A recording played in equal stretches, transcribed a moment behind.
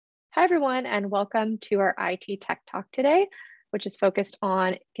Hi, everyone, and welcome to our IT Tech Talk today, which is focused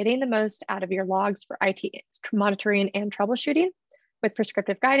on getting the most out of your logs for IT monitoring and troubleshooting with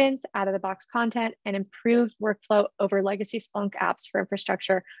prescriptive guidance, out-of-the-box content, and improved workflow over legacy Splunk apps for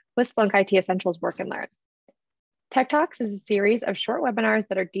infrastructure with Splunk IT Essentials Work and Learn. Tech Talks is a series of short webinars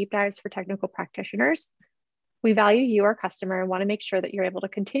that are deep dives for technical practitioners. We value you, our customer, and want to make sure that you're able to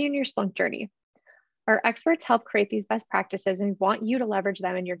continue in your Splunk journey. Our experts help create these best practices and want you to leverage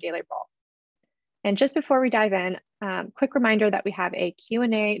them in your daily role. And just before we dive in, quick reminder that we have a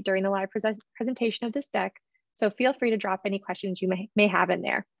Q&A during the live presentation of this deck, so feel free to drop any questions you may have in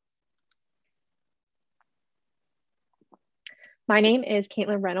there. My name is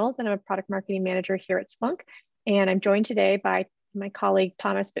Caitlin Reynolds, and I'm a product marketing manager here at Splunk, and I'm joined today by my colleague,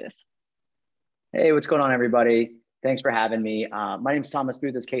 Thomas Booth. Hey, what's going on, everybody? Thanks for having me. My name is Thomas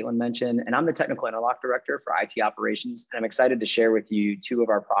Booth, as Caitlin mentioned, and I'm the Technical Interlock Director for IT Operations. And I'm excited to share with you two of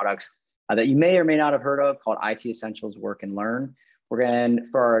our products that you may or may not have heard of called IT Essentials Work and Learn. For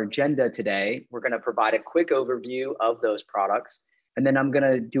our agenda today, we're going to provide a quick overview of those products. And then I'm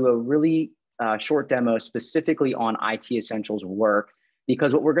going to do a really short demo specifically on IT Essentials Work,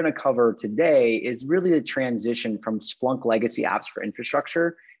 because what we're going to cover today is really the transition from Splunk legacy apps for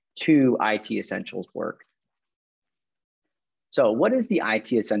infrastructure to IT Essentials Work. So what is the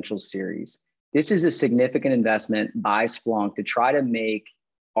IT Essentials series? This is a significant investment by Splunk to try to make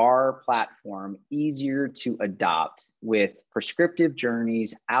our platform easier to adopt with prescriptive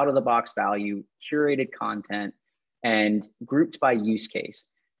journeys, out-of-the-box value, curated content, and grouped by use case.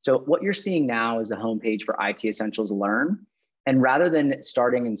 So what you're seeing now is the homepage for IT Essentials Learn. And rather than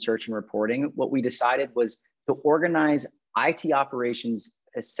starting in search and reporting, what we decided was to organize IT operations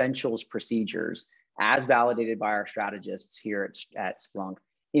essentials procedures as validated by our strategists here at Splunk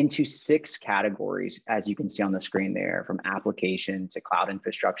into 6 categories, as you can see on the screen there, from application to cloud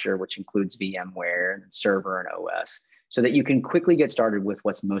infrastructure, which includes VMware, and server, and OS, so that you can quickly get started with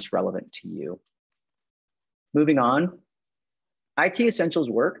what's most relevant to you. Moving on, IT Essentials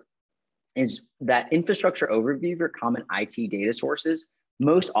Work is that infrastructure overview for common IT data sources,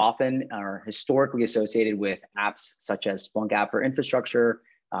 most often are historically associated with apps such as Splunk App for Infrastructure,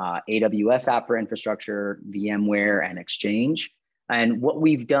 AWS App for Infrastructure, VMware, and Exchange. And what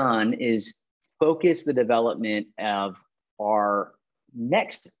we've done is focus the development of our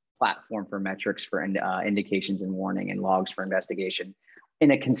next platform for metrics for indications and warning and logs for investigation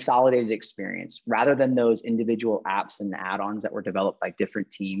in a consolidated experience, rather than those individual apps and add-ons that were developed by different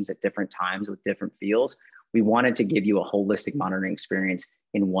teams at different times with different fields. We wanted to give you a holistic monitoring experience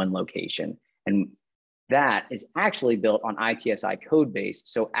in one location. And that is actually built on ITSI code base.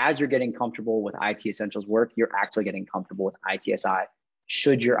 So as you're getting comfortable with IT Essentials Work, you're actually getting comfortable with ITSI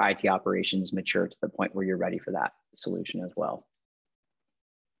should your IT operations mature to the point where you're ready for that solution as well.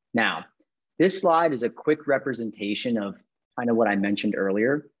 Now, this slide is a quick representation of kind of what I mentioned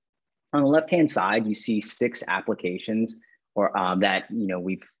earlier. On the left-hand side, you see 6 applications that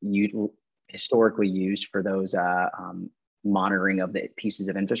we've historically used for those monitoring of the pieces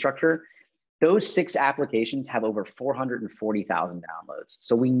of infrastructure. Those 6 applications have over 440,000 downloads.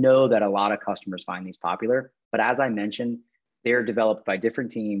 So we know that a lot of customers find these popular, but as I mentioned, they're developed by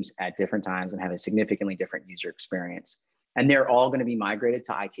different teams at different times and have a significantly different user experience. And they're all going to be migrated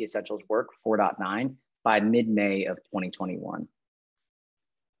to IT Essentials Work 4.9 by mid-May of 2021.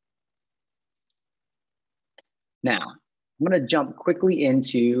 Now, I'm going to jump quickly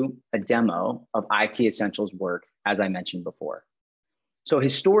into a demo of IT Essentials Work, as I mentioned before. So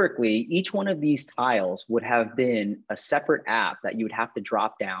historically, each one of these tiles would have been a separate app that you would have to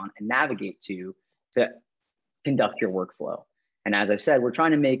drop down and navigate to conduct your workflow. And as I've said, we're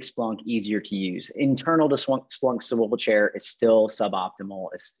trying to make Splunk easier to use. Internal to Splunk swivel chair is still suboptimal.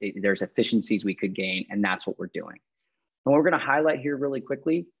 There's efficiencies we could gain, and that's what we're doing. And what we're going to highlight here really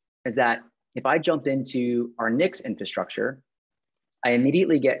quickly is that if I jump into our NICS infrastructure, I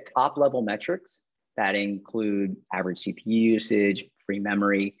immediately get top-level metrics that include average CPU usage, free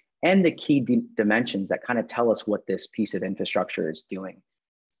memory, and the key dimensions that kind of tell us what this piece of infrastructure is doing.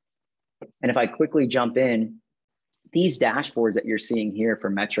 And if I quickly jump in, these dashboards that you're seeing here for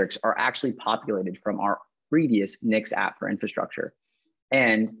metrics are actually populated from our previous NICS app for infrastructure.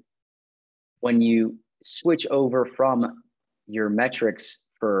 And when you switch over from your metrics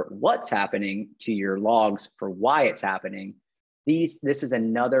for what's happening to your logs for why it's happening, this is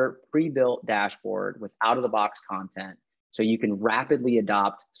another pre-built dashboard with out-of-the-box content, so you can rapidly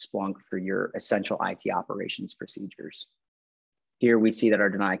adopt Splunk for your essential IT operations procedures. Here we see that our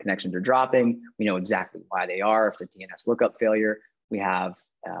denied connections are dropping. We know exactly why they are. If it's a DNS lookup failure, we have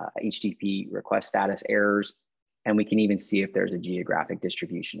HTTP request status errors. And we can even see if there's a geographic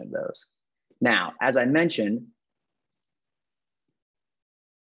distribution of those. Now, as I mentioned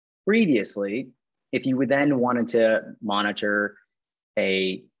previously, if you would then wanted to monitor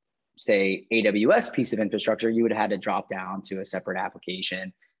a, say, AWS piece of infrastructure, you would have had to drop down to a separate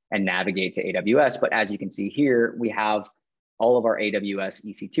application and navigate to AWS. But as you can see here, we have all of our AWS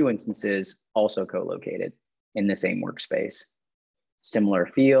EC2 instances also co-located in the same workspace. Similar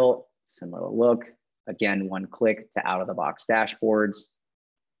feel, similar look. Again, one click to out-of-the-box dashboards.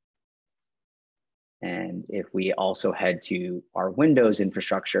 And if we also head to our Windows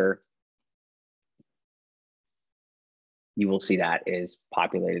infrastructure, you will see that is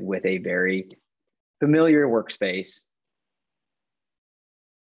populated with a very familiar workspace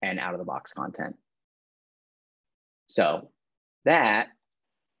and out-of-the-box content. So that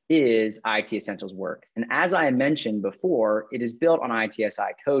is IT Essentials work. And as I mentioned before, it is built on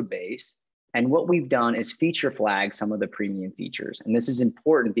ITSI code base. And what we've done is feature flag some of the premium features. And this is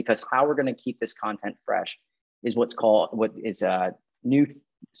important because how we're going to keep this content fresh is what is a new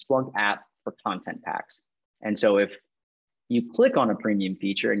Splunk app for content packs. And so if you click on a premium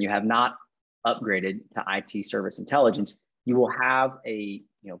feature and you have not upgraded to IT Service Intelligence, you will have a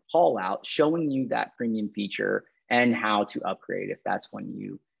call out showing you that premium feature and how to upgrade if that's when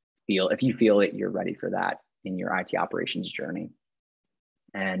you feel that you're ready for that in your IT operations journey.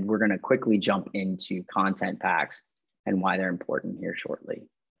 And we're going to quickly jump into content packs and why they're important here shortly.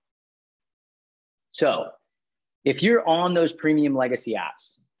 So if you're on those premium legacy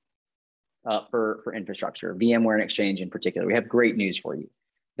apps for infrastructure, VMware and Exchange in particular, we have great news for you.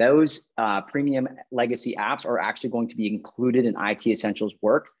 Those premium legacy apps are actually going to be included in IT Essentials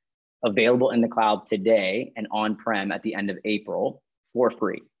work, available in the cloud today and on-prem at the end of April for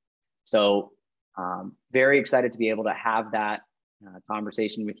free. So very excited to be able to have that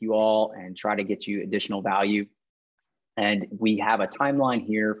conversation with you all and try to get you additional value. And we have a timeline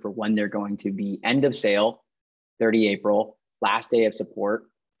here for when they're going to be end of sale, 30 April, last day of support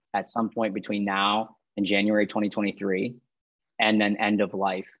at some point between now and January 2023, and then end of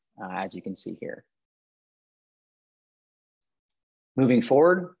life, as you can see here. Moving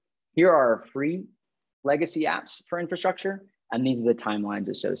forward, here are our free legacy apps for infrastructure, and these are the timelines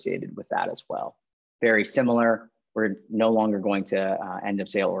associated with that as well. Very similar. We're no longer going to end of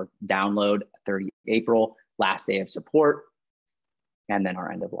sale or download 30 April, last day of support, and then our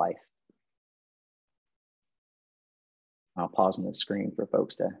end of life. I'll pause on the screen for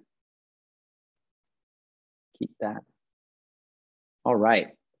folks to keep that. All right.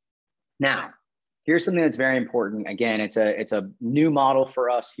 Now, here's something that's very important. Again, it's a new model for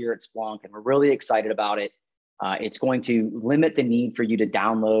us here at Splunk, and we're really excited about it. It's going to limit the need for you to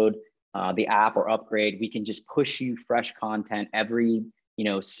download the app or upgrade. We can just push you fresh content every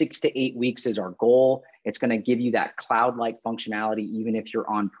 6 to 8 weeks is our goal. It's going to give you that cloud-like functionality, even if you're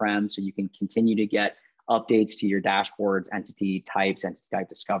on-prem, so you can continue to get updates to your dashboards, entity type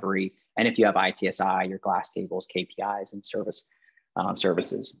discovery, and if you have ITSI, your glass tables, KPIs, and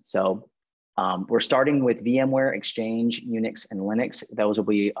services. So we're starting with VMware, Exchange, Unix, and Linux. Those will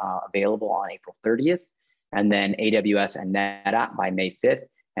be available on April 30th, and then AWS and NetApp by May 5th.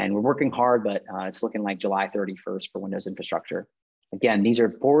 And we're working hard, but it's looking like July 31st for Windows infrastructure. Again, these are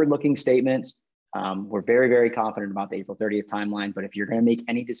forward-looking statements. We're very, very confident about the April 30th timeline, but if you're going to make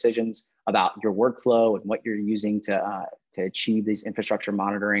any decisions about your workflow and what you're using to achieve these infrastructure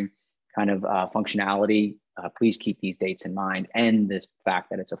monitoring kind of functionality, please keep these dates in mind and this fact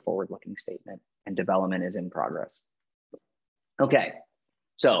that it's a forward-looking statement and development is in progress. Okay,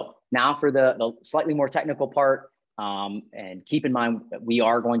 so now for the slightly more technical part, and keep in mind that we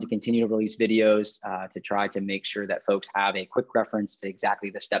are going to continue to release videos to try to make sure that folks have a quick reference to exactly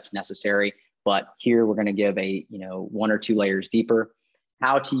the steps necessary. But here we're going to give a 1 or 2 layers deeper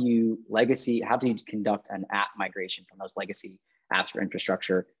how to conduct an app migration from those legacy apps for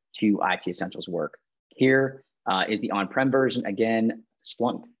infrastructure to IT Essentials work. Here is the on-prem version. Again,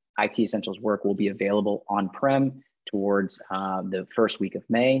 Splunk IT Essentials work will be available on-prem towards the first week of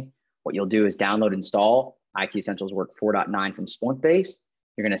May. What you'll do is download, install IT Essentials Work 4.9 from Splunk Base.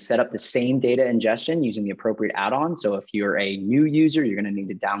 You're going to set up the same data ingestion using the appropriate add-on. So if you're a new user, you're going to need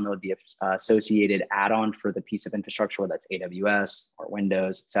to download the associated add-on for the piece of infrastructure, whether that's AWS or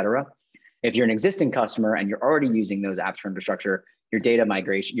Windows, et cetera. If you're an existing customer and you're already using those apps for infrastructure, your data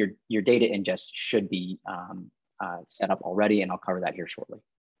migration, your data ingest should be set up already, and I'll cover that here shortly.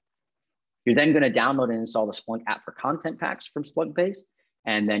 You're then going to download and install the Splunk app for content packs from Splunk Base.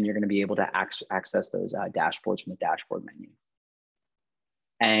 And then you're going to be able to access those dashboards from the dashboard menu.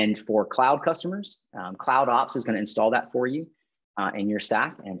 And for cloud customers, Cloud Ops is going to install that for you. in your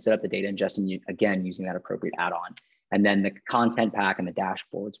stack and set up the data ingestion, again, using that appropriate add-on. And then the content pack and the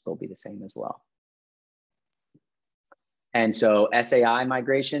dashboards will be the same as well. And so SAI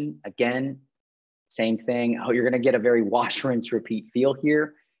migration, again, same thing. Oh, you're going to get a very wash, rinse, repeat feel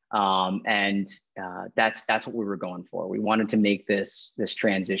here. That's what we were going for. We wanted to make this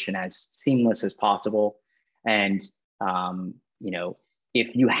transition as seamless as possible. And,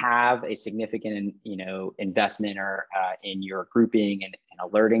 if you have a significant, investment or in your grouping and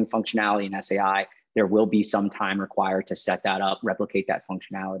alerting functionality in SAI, there will be some time required to set that up, replicate that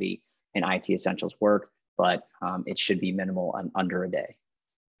functionality in IT Essentials work, but it should be minimal and under a day.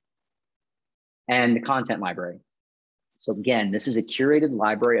 And the content library. So again, this is a curated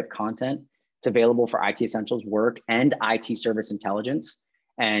library of content. It's available for IT Essentials work and IT Service Intelligence.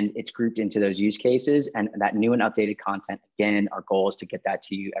 And it's grouped into those use cases, and that new and updated content, again, our goal is to get that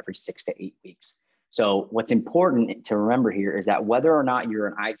to you every 6 to 8 weeks. So what's important to remember here is that whether or not you're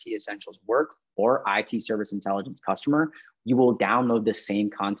an IT Essentials work or IT Service Intelligence customer, you will download the same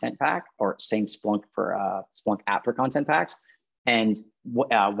content pack or same Splunk app for content packs. And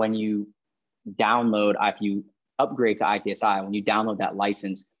when you download, if you upgrade to ITSI, when you download that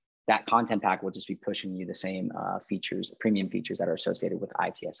license, that content pack will just be pushing you the same features, premium features that are associated with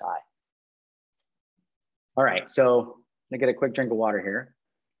ITSI. All right, so I'm gonna get a quick drink of water here.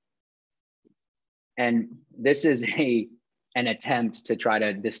 And this is an attempt to try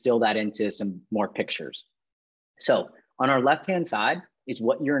to distill that into some more pictures. So on our left-hand side is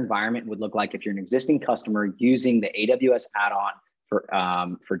what your environment would look like if you're an existing customer using the AWS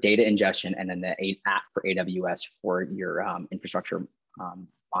add-on for data ingestion, and then the app for AWS for your infrastructure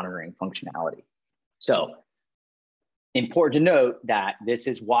monitoring functionality. So important to note that this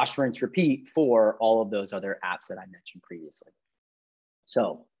is wash, rinse, repeat for all of those other apps that I mentioned previously.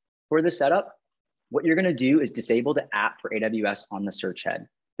 So for the setup, what you're gonna do is disable the app for AWS on the search head.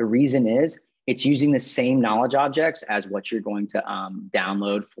 The reason is it's using the same knowledge objects as what you're going to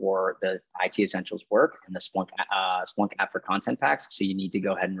download for the IT Essentials work and the Splunk app for content packs. So you need to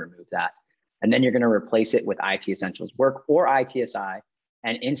go ahead and remove that. And then you're gonna replace it with IT Essentials work or ITSI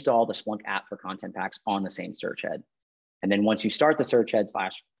and install the Splunk app for content packs on the same search head. And then once you start the search head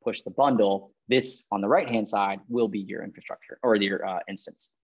 / push the bundle, this on the right-hand side will be your infrastructure or your instance.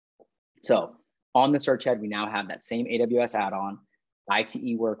 So on the search head, we now have that same AWS add-on,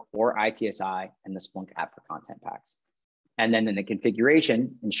 ITE work or ITSI, and the Splunk app for content packs. And then in the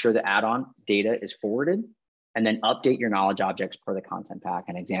configuration, ensure the add-on data is forwarded, and then update your knowledge objects per the content pack.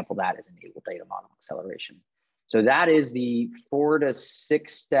 An example of that is enable data model acceleration. So that is the 4 to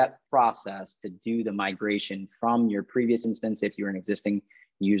 6 step process to do the migration from your previous instance if you're an existing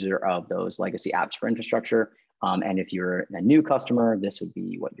user of those legacy apps for infrastructure. And if you're a new customer, this would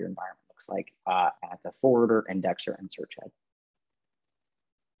be what your environment looks like at the forwarder, indexer, and search head.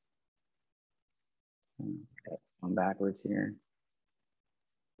 Okay, going backwards here.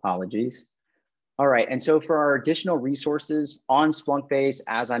 Apologies. All right, and so for our additional resources on Splunkbase,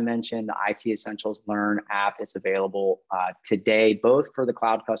 as I mentioned, the IT Essentials Learn app is available today, both for the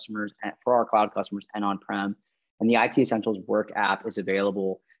cloud customers and for our cloud customers and on-prem. And the IT Essentials Work app is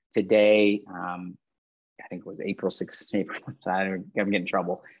available today. I think it was April 6th, I'm getting in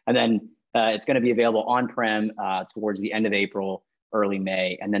trouble. And then it's going to be available on-prem towards the end of April, early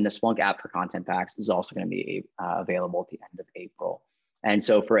May. And then the Splunk app for content packs is also going to be available at the end of April. And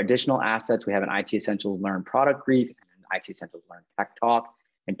so for additional assets, we have an IT Essentials Learn product brief and an IT Essentials Learn tech talk.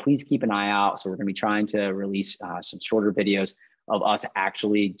 And please keep an eye out. So we're going to be trying to release some shorter videos of us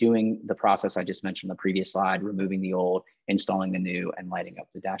actually doing the process I just mentioned on the previous slide, removing the old, installing the new, and lighting up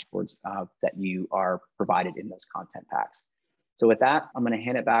the dashboards that you are provided in those content packs. So with that, I'm going to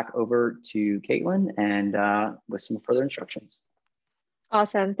hand it back over to Caitlin and with some further instructions.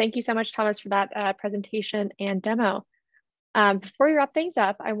 Awesome. Thank you so much, Thomas, for that presentation and demo. Before we wrap things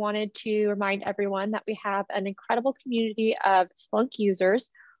up, I wanted to remind everyone that we have an incredible community of Splunk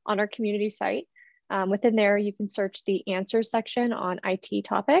users on our community site. Within there, you can search the answers section on IT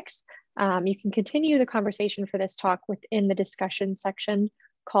topics. You can continue the conversation for this talk within the discussion section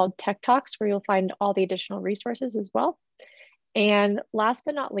called Tech Talks, where you'll find all the additional resources as well. And last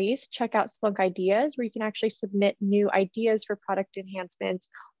but not least, check out Splunk Ideas, where you can actually submit new ideas for product enhancements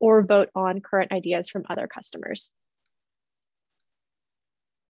or vote on current ideas from other customers.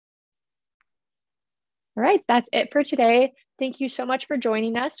 All right, that's it for today. Thank you so much for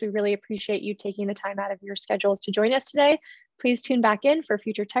joining us. We really appreciate you taking the time out of your schedules to join us today. Please tune back in for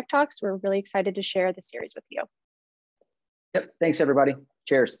future Tech Talks. We're really excited to share the series with you. Yep, thanks everybody.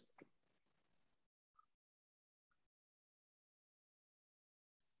 Cheers.